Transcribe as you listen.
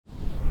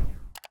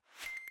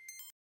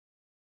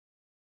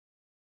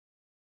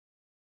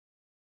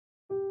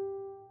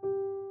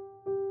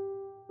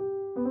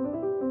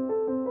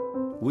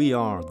We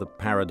are the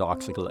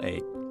paradoxical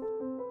ape.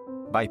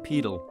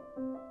 Bipedal,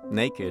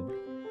 naked,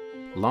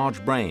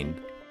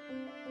 large-brained,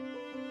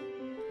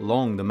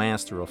 long the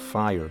master of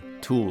fire,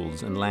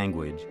 tools, and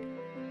language,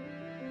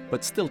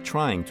 but still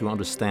trying to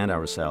understand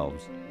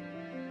ourselves.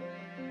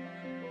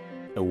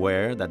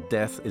 Aware that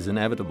death is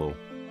inevitable,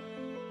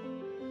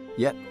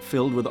 yet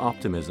filled with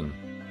optimism.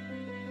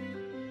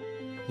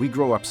 We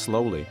grow up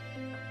slowly.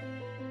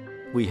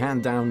 We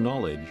hand down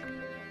knowledge.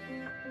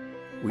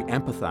 We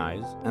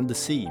empathize and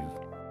deceive.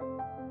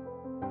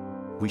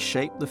 We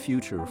shape the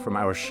future from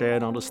our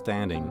shared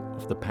understanding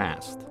of the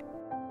past.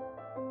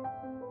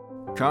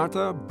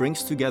 Carta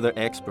brings together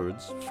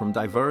experts from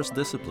diverse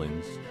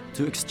disciplines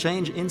to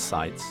exchange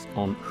insights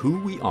on who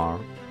we are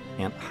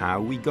and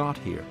how we got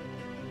here.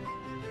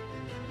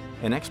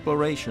 An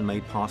exploration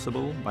made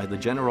possible by the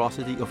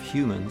generosity of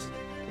humans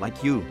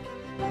like you.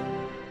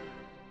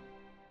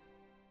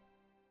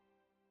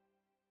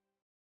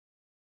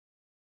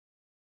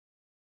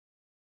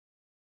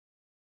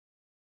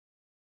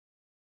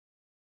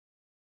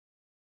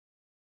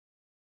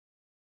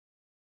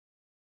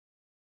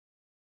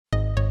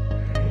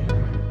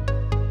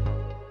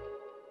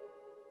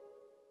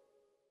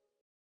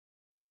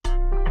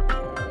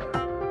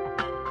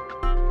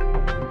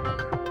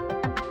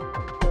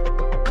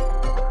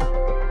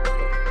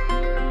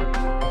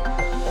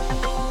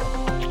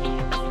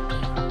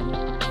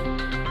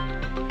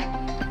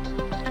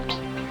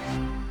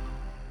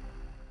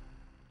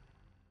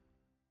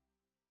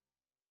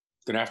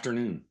 Good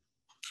afternoon.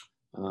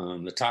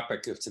 The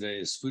topic of today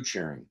is food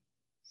sharing.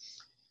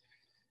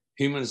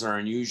 Humans are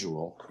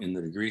unusual in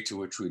the degree to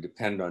which we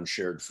depend on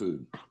shared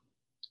food.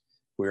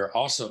 We are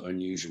also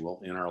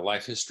unusual in our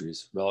life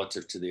histories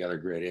relative to the other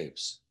great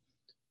apes.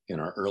 In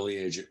our early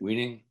age at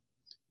weaning,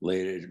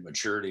 late age at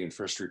maturity and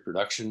first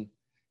reproduction,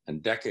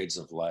 and decades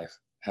of life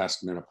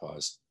past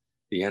menopause,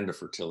 the end of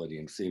fertility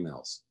in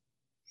females.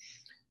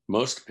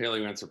 Most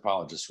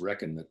paleoanthropologists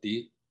reckon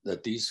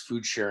that these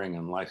food sharing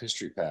and life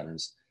history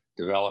patterns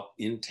developed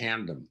in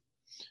tandem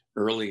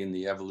early in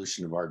the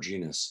evolution of our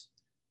genus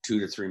 2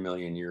 to 3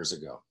 million years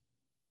ago.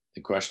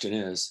 The question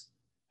is,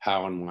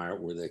 how and why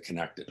were they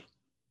connected?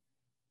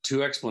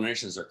 Two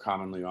explanations are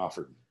commonly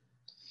offered.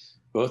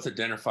 Both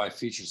identify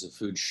features of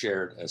food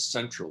shared as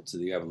central to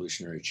the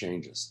evolutionary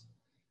changes.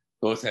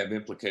 Both have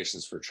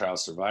implications for child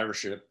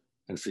survivorship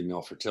and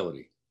female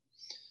fertility.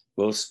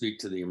 Both speak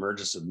to the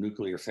emergence of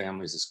nuclear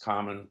families as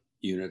common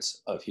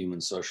units of human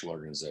social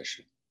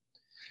organization.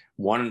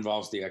 One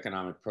involves the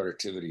economic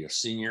productivity of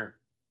senior,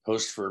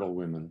 post-fertile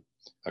women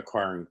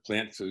acquiring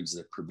plant foods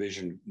that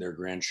provision their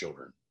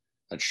grandchildren.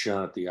 That's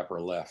shown at the upper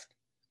left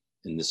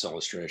in this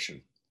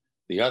illustration.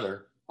 The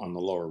other, on the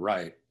lower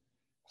right,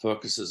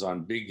 focuses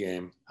on big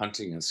game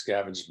hunting and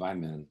scavenged by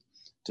men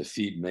to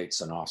feed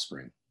mates and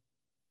offspring.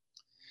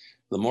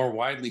 The more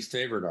widely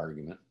favored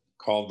argument,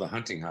 called the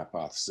hunting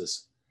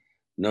hypothesis,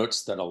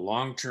 notes that a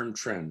long-term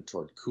trend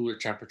toward cooler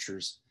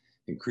temperatures,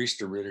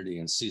 increased aridity,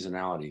 and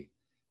seasonality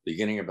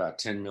beginning about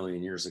 10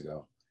 million years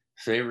ago,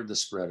 favored the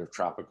spread of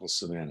tropical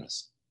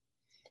savannas.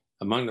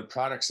 Among the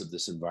products of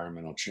this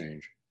environmental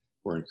change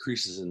were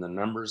increases in the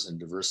numbers and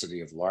diversity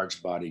of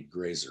large-bodied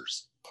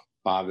grazers,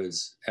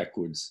 bovids,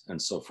 equids,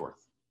 and so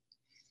forth.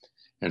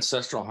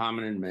 Ancestral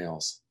hominin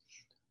males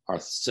are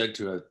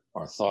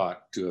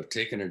thought to have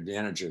taken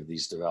advantage of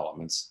these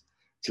developments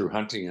through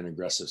hunting and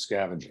aggressive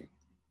scavenging.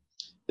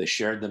 They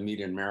shared the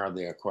meat and marrow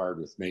they acquired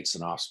with mates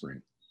and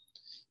offspring.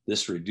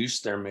 This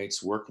reduced their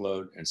mates'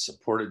 workload and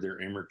supported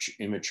their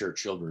immature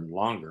children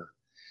longer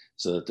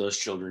so that those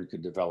children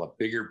could develop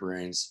bigger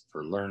brains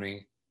for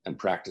learning and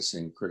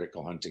practicing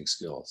critical hunting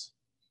skills.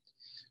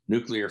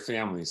 Nuclear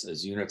families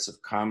as units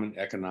of common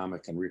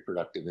economic and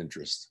reproductive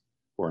interest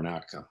were an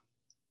outcome.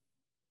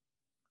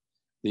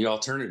 The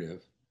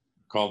alternative,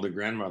 called the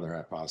grandmother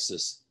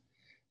hypothesis,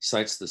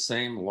 cites the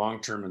same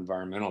long-term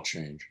environmental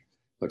change,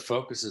 but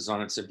focuses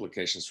on its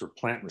implications for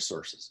plant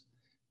resources,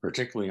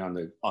 particularly on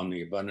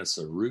the abundance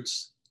of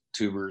roots,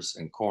 tubers,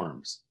 and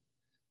corms.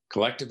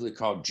 Collectively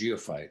called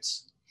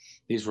geophytes,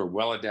 these were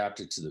well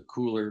adapted to the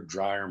cooler,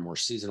 drier, more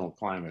seasonal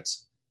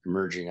climates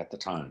emerging at the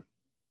time.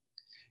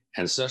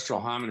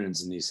 Ancestral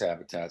hominins in these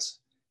habitats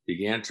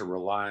began to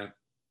rely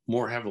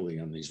more heavily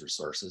on these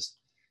resources,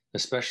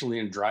 especially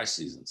in dry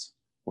seasons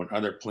when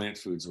other plant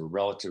foods were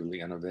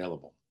relatively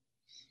unavailable.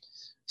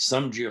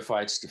 Some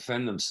geophytes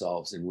defend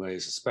themselves in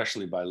ways,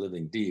 especially by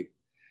living deep,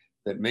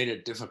 that made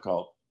it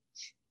difficult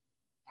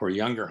for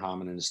younger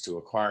hominins to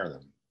acquire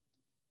them,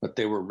 but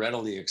they were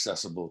readily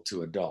accessible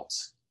to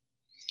adults.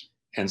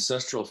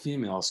 Ancestral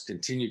females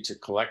continued to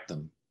collect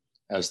them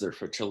as their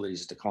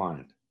fertilities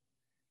declined.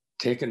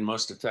 Taken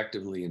most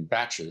effectively in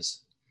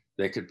batches,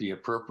 they could be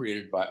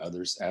appropriated by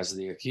others as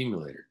they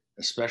accumulated,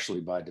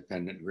 especially by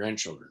dependent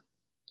grandchildren.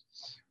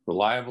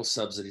 Reliable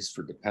subsidies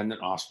for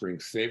dependent offspring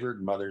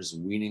favored mothers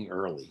weaning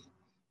early,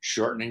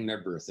 shortening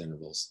their birth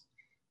intervals.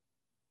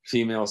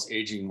 Females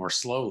aging more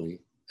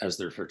slowly as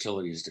their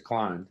fertilities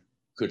declined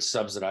could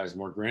subsidize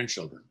more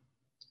grandchildren.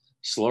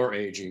 Slower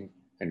aging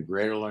and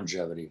greater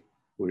longevity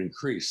would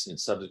increase in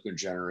subsequent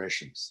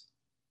generations.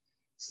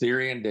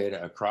 Theory and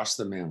data across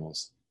the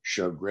mammals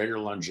show greater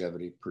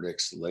longevity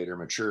predicts later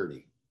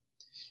maturity.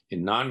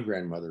 In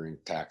non-grandmothering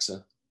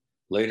taxa,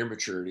 later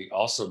maturity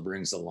also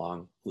brings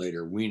along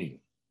later weaning.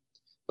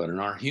 But in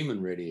our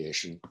human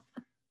radiation,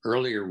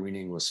 earlier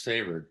weaning was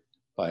favored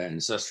by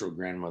ancestral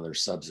grandmother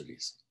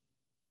subsidies.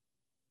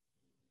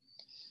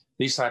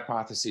 These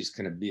hypotheses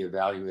can be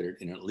evaluated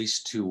in at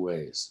least two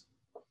ways.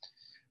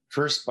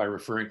 First, by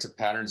referring to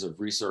patterns of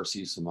resource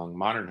use among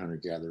modern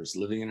hunter-gatherers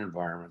living in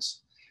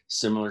environments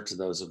similar to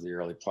those of the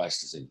early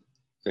Pleistocene,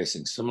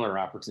 facing similar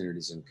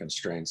opportunities and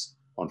constraints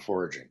on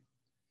foraging.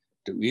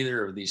 Do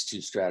either of these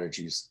two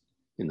strategies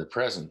in the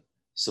present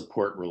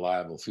support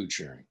reliable food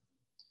sharing?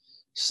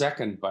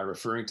 Second, by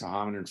referring to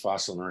hominin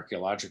fossil and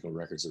archaeological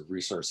records of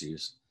resource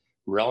use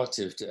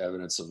relative to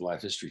evidence of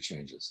life history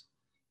changes.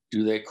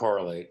 Do they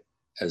correlate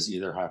as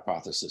either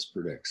hypothesis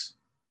predicts?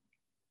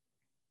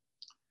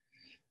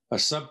 A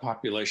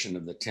subpopulation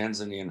of the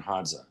Tanzanian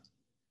Hadza,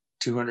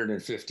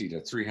 250 to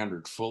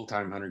 300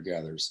 full-time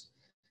hunter-gatherers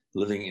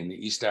living in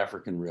the East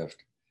African Rift,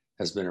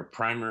 has been a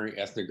primary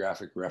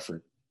ethnographic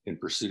referent in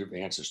pursuit of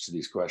answers to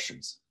these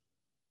questions.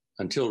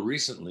 Until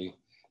recently,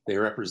 they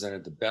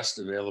represented the best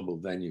available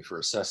venue for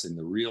assessing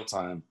the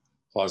real-time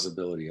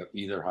plausibility of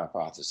either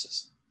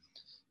hypothesis.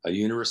 A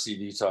University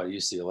of Utah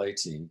UCLA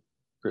team,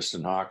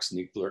 Kristen Hawks,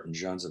 Nick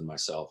Blurton-Jones, and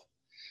myself,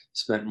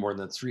 spent more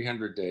than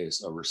 300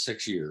 days over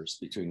 6 years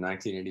between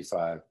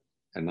 1985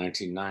 and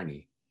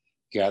 1990,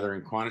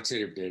 gathering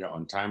quantitative data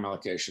on time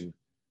allocation,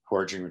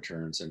 foraging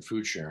returns, and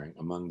food sharing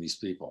among these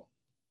people.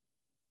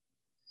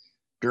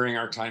 During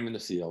our time in the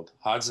field,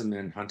 Hadza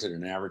men hunted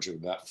an average of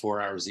about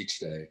 4 hours each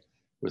day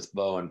with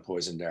bow and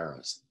poisoned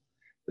arrows.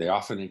 They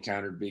often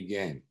encountered big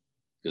game,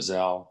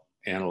 gazelle,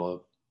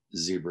 antelope,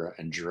 zebra,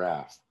 and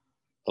giraffe,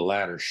 the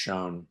latter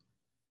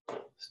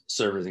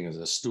serving as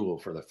a stool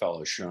for the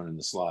fellow shown in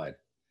the slide.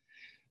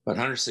 But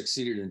hunters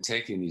succeeded in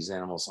taking these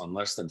animals on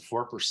less than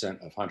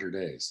 4% of hunter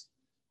days,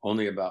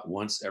 only about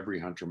once every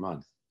hunter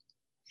month.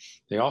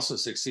 They also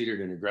succeeded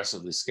in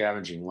aggressively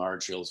scavenging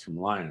large hills from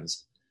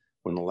lions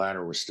when the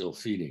latter were still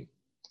feeding,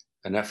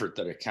 an effort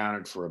that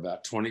accounted for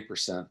about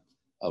 20%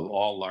 of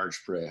all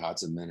large prey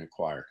Hadza men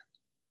acquired.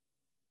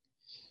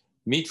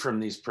 Meat from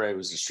these prey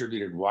was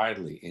distributed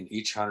widely in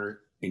each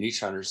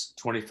hunter's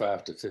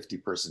 25 to 50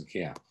 person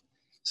camp,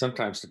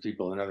 sometimes to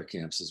people in other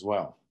camps as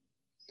well.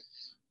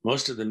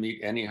 Most of the meat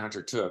any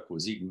hunter took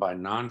was eaten by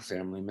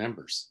non-family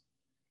members.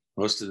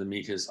 Most of the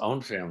meat his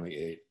own family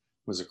ate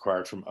was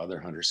acquired from other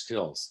hunters'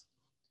 kills.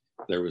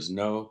 There was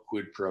no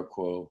quid pro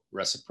quo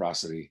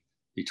reciprocity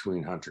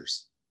between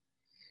hunters.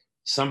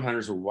 Some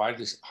hunters were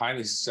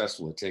highly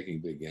successful at taking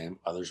big game,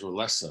 others were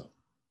less so.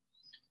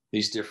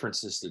 These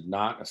differences did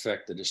not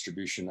affect the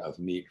distribution of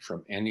meat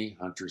from any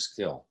hunter's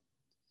kill.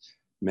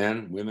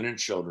 Men, women, and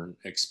children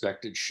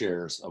expected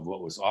shares of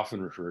what was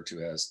often referred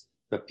to as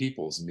the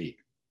people's meat.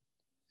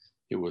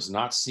 It was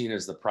not seen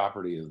as the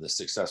property of the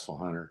successful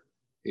hunter.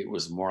 It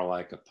was more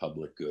like a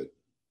public good.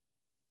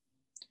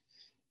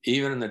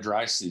 Even in the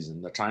dry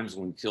season, the times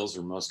when kills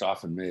were most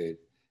often made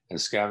and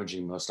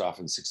scavenging most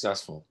often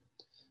successful,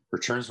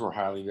 returns were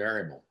highly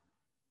variable.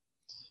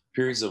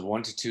 Periods of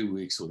 1 to 2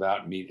 weeks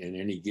without meat in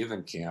any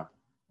given camp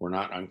were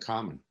not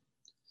uncommon.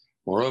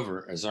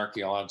 Moreover, as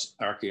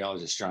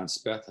archaeologist John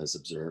Speth has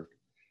observed,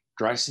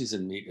 dry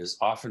season meat is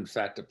often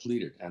fat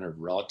depleted and of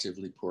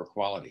relatively poor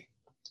quality.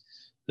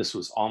 This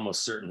was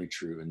almost certainly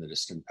true in the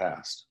distant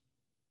past.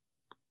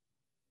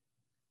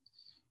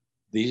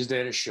 These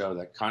data show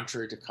that,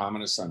 contrary to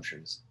common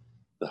assumptions,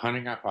 the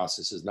hunting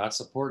hypothesis is not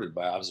supported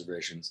by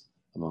observations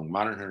among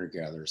modern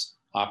hunter-gatherers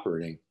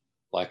operating,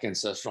 like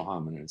ancestral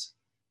hominids,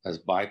 as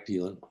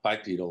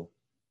bipedal,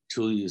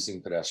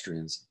 tool-using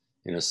pedestrians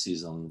in a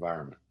seasonal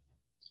environment.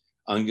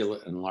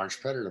 Ungulate and large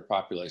predator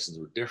populations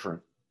were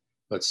different,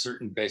 but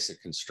certain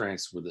basic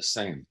constraints were the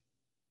same.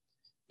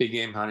 Big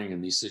game hunting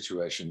in these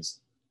situations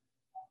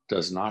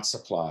does not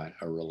supply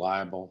a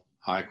reliable,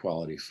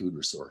 high-quality food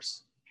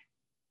resource.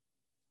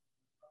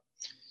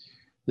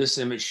 This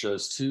image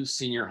shows two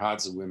senior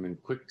Hadza women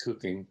quick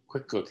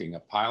cooking a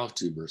pile of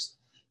tubers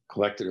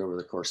collected over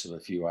the course of a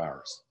few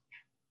hours.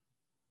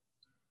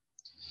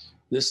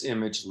 This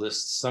image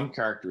lists some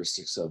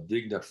characteristics of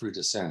Vigna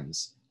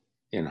frutescens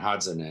in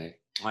Hadzane,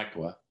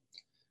 Aikwa,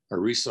 a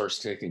resource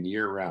taken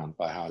year-round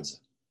by Hadza.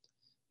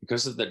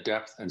 Because of the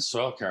depth and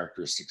soil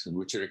characteristics in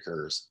which it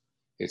occurs,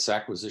 its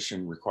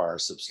acquisition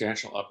requires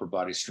substantial upper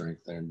body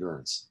strength and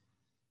endurance.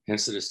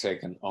 Hence, it is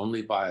taken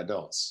only by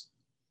adults.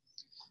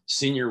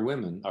 Senior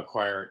women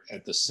acquire it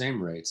at the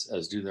same rates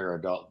as do their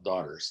adult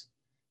daughters,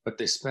 but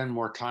they spend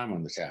more time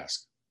on the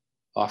task,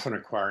 often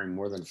acquiring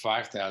more than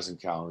 5,000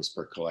 calories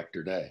per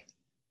collector day.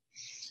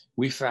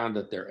 We found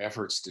that their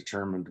efforts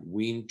determined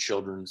weaned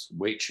children's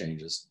weight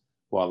changes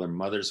while their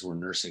mothers were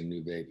nursing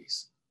new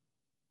babies.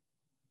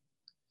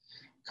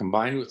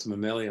 Combined with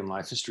mammalian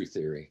life history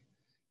theory,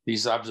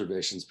 these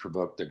observations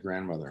provoked the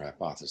grandmother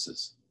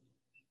hypothesis.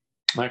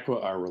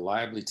 Aikwa are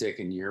reliably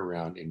taken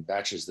year-round in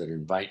batches that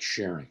invite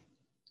sharing.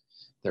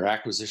 Their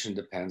acquisition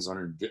depends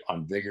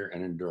on vigor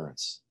and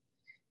endurance.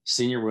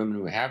 Senior women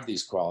who have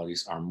these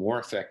qualities are more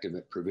effective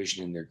at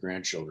provisioning their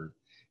grandchildren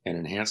and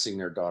enhancing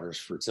their daughters'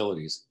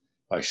 fertilities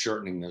by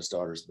shortening those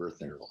daughters'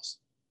 birth intervals.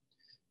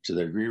 To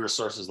the degree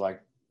resources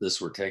like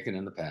this were taken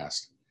in the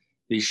past,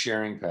 these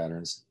sharing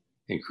patterns,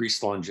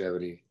 increased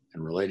longevity,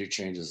 and related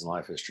changes in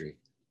life history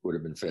would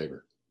have been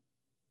favored.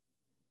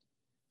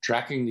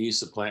 Tracking the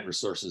use of plant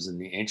resources in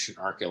the ancient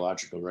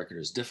archaeological record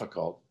is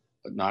difficult,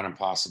 but not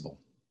impossible.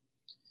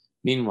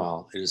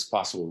 Meanwhile, it is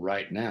possible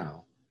right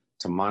now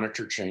to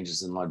monitor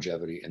changes in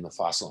longevity in the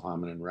fossil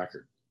hominin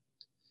record.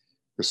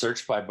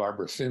 Research by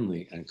Barbara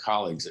Finley and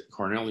colleagues at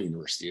Cornell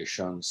University has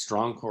shown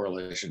strong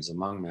correlations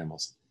among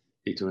mammals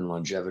between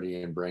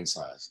longevity and brain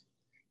size.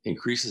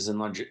 Increases in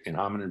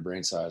hominin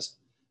brain size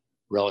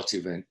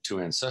relative to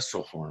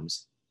ancestral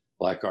forms,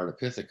 like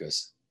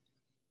Ardipithecus,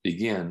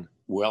 begin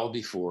well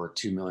before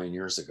 2 million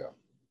years ago.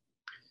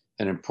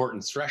 An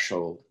important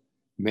threshold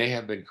may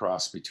have been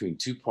crossed between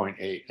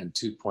 2.8 and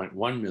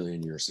 2.1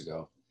 million years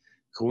ago,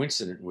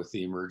 coincident with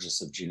the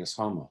emergence of genus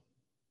Homo.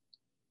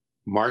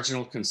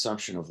 Marginal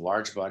consumption of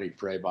large-bodied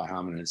prey by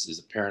hominids is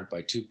apparent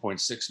by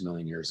 2.6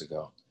 million years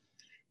ago,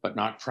 but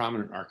not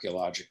prominent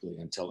archaeologically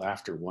until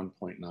after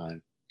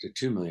 1.9 to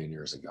 2 million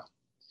years ago.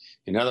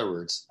 In other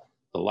words,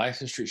 the life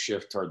history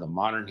shift toward the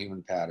modern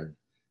human pattern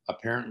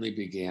apparently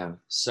began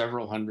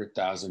several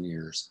 100,000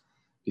 years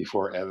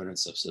before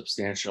evidence of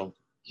substantial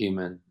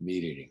human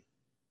meat eating.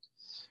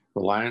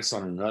 Reliance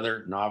on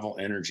another novel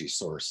energy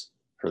source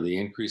for the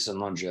increase in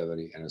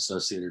longevity and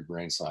associated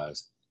brain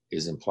size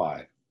is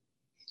implied.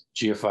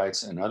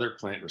 Geophytes and other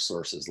plant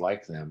resources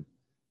like them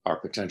are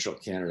potential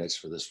candidates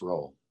for this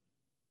role.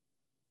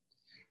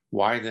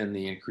 Why then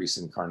the increase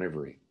in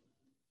carnivory?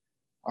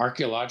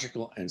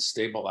 Archaeological and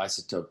stable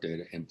isotope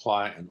data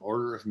imply an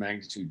order of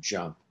magnitude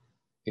jump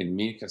in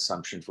meat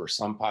consumption for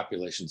some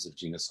populations of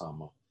genus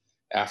Homo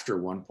after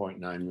 1.9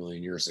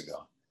 million years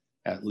ago,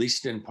 at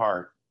least in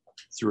part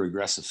through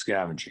aggressive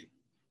scavenging,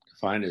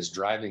 defined as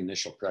driving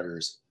initial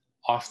predators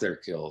off their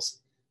kills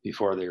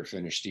before they are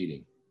finished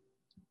eating.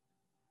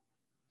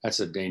 That's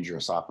a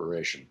dangerous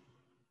operation.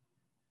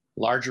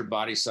 Larger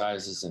body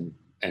sizes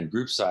and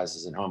group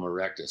sizes in Homo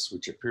erectus,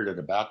 which appeared at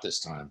about this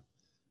time,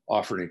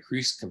 offered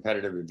increased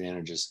competitive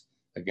advantages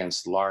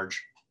against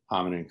large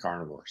hominin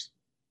carnivores.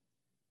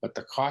 But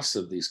the costs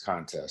of these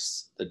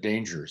contests, the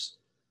dangers,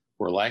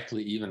 were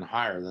likely even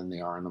higher than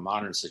they are in the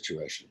modern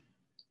situation.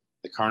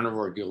 The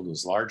carnivore guild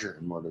was larger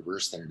and more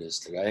diverse than it is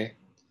today,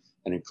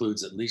 and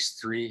includes at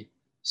least 3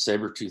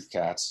 saber-toothed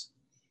cats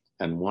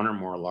and 1 or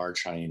more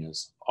large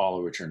hyenas, all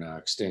of which are now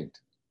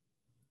extinct.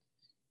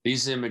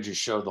 These images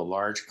show the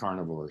large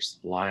carnivores,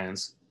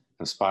 lions,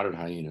 and spotted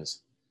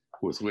hyenas,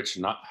 with which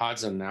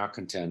Hadza now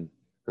contend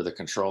for the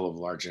control of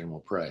large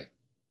animal prey.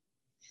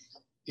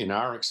 In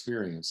our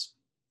experience,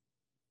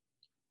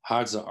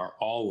 Hadza are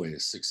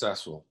always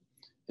successful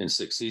in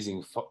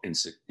seizing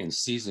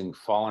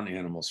fallen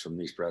animals from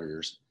these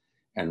predators,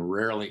 and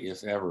rarely,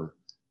 if ever,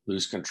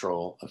 lose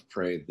control of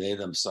prey they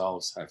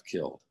themselves have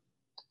killed,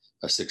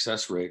 a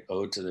success rate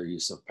owed to their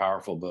use of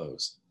powerful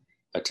bows,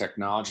 a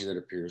technology that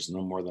appears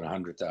no more than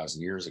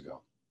 100,000 years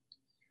ago.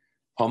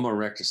 Homo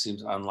erectus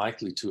seems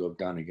unlikely to have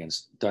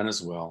done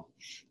as well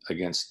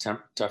against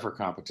tougher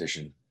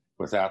competition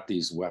without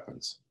these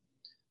weapons.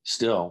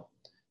 Still,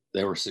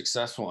 they were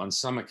successful on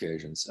some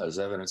occasions, as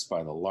evidenced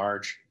by the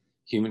large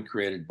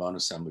human-created bone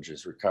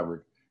assemblages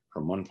recovered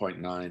from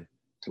 1.9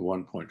 to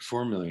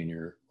 1.4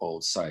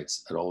 million-year-old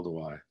sites at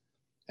Olduvai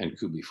and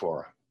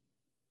Kubifora.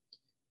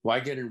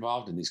 Why get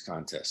involved in these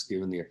contests,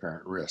 given the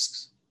apparent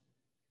risks?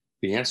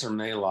 The answer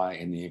may lie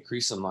in the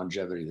increase in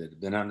longevity that had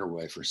been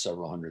underway for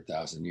several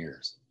 100,000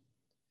 years.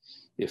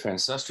 If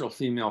ancestral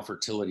female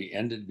fertility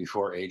ended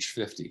before age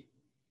 50,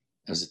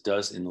 as it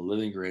does in the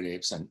living great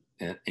apes and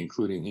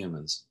including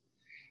humans,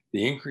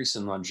 the increase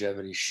in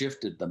longevity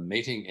shifted the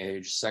mating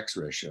age-sex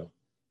ratio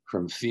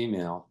from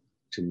female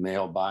to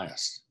male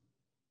biased.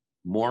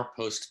 More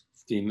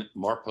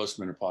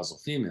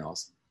postmenopausal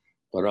females,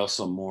 but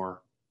also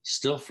more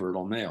still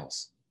fertile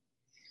males.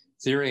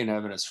 Theory and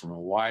evidence from a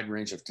wide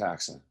range of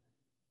taxa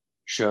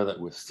show that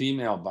with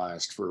female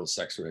biased fertile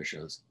sex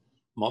ratios,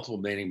 multiple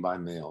mating by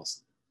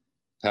males,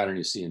 pattern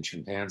you see in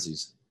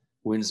chimpanzees,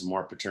 wins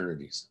more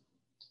paternities.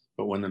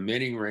 But when the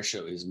mating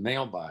ratio is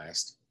male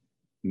biased,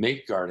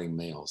 mate guarding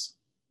males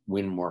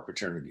win more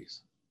paternities.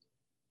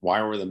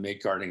 Why were the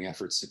mate guarding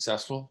efforts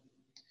successful?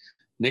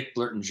 Nick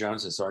Blurton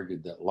Jones has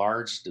argued that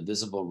large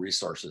divisible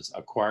resources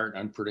acquired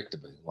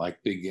unpredictably,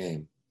 like big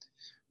game,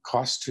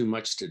 cost too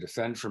much to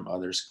defend from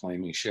others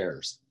claiming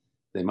shares.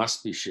 They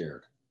must be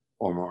shared,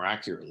 or more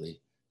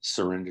accurately,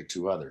 surrendered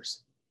to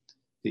others.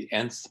 The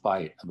nth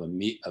bite of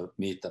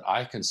meat that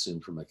I consume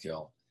from a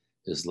kill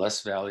is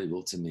less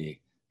valuable to me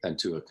than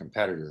to a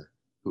competitor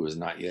who has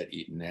not yet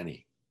eaten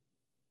any.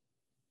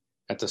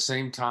 At the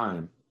same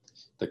time,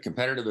 the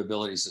competitive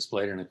abilities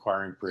displayed in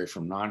acquiring prey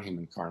from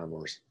non-human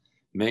carnivores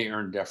may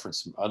earn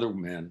deference from other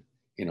men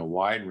in a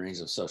wide range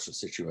of social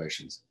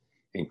situations,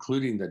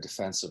 including the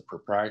defense of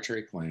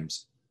proprietary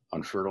claims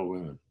on fertile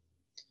women.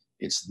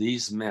 It's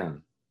these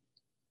men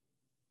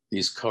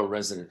these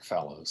co-resident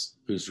fellows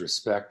whose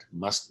respect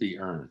must be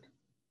earned.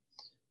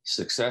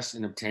 Success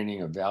in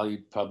obtaining a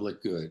valued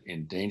public good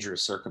in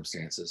dangerous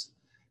circumstances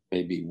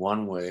may be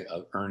one way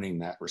of earning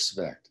that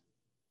respect.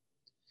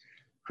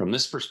 From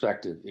this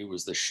perspective, it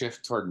was the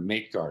shift toward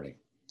mate guarding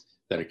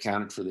that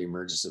accounted for the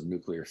emergence of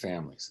nuclear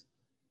families.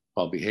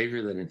 While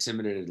behavior that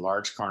intimidated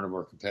large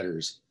carnivore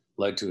competitors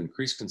led to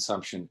increased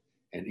consumption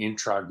and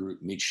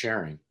intra-group meat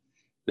sharing,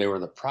 they were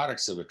the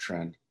products of a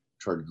trend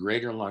toward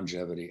greater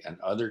longevity and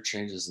other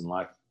changes in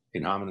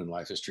hominid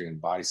life history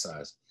and body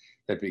size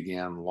that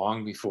began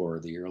long before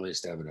the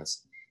earliest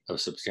evidence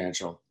of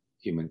substantial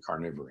human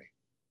carnivory.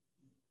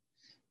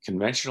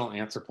 Conventional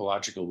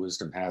anthropological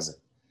wisdom has it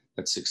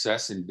that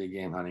success in big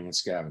game hunting and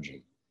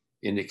scavenging,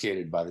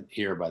 indicated by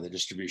the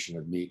distribution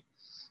of meat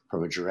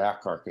from a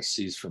giraffe carcass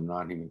seized from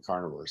non-human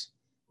carnivores,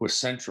 was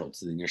central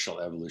to the initial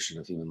evolution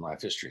of human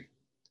life history.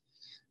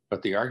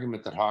 But the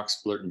argument that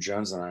Hawks, Blurt, and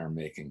Jones and I are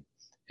making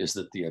is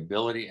that the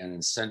ability and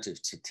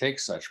incentive to take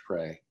such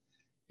prey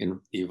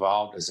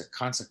evolved as a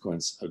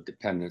consequence of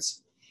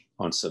dependence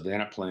on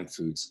savanna plant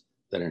foods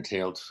that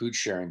entailed food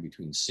sharing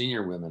between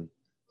senior women,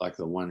 like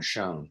the one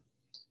shown,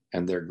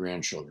 and their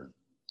grandchildren,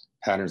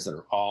 patterns that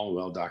are all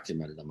well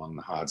documented among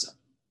the Hadza.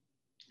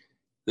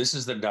 This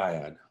is the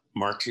dyad,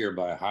 marked here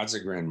by a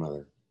Hadza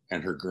grandmother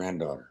and her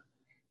granddaughter,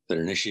 that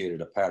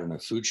initiated a pattern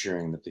of food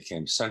sharing that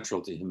became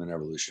central to human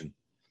evolution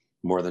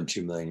more than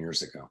 2 million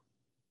years ago.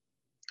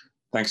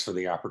 Thanks for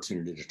the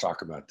opportunity to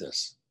talk about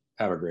this.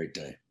 Have a great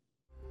day.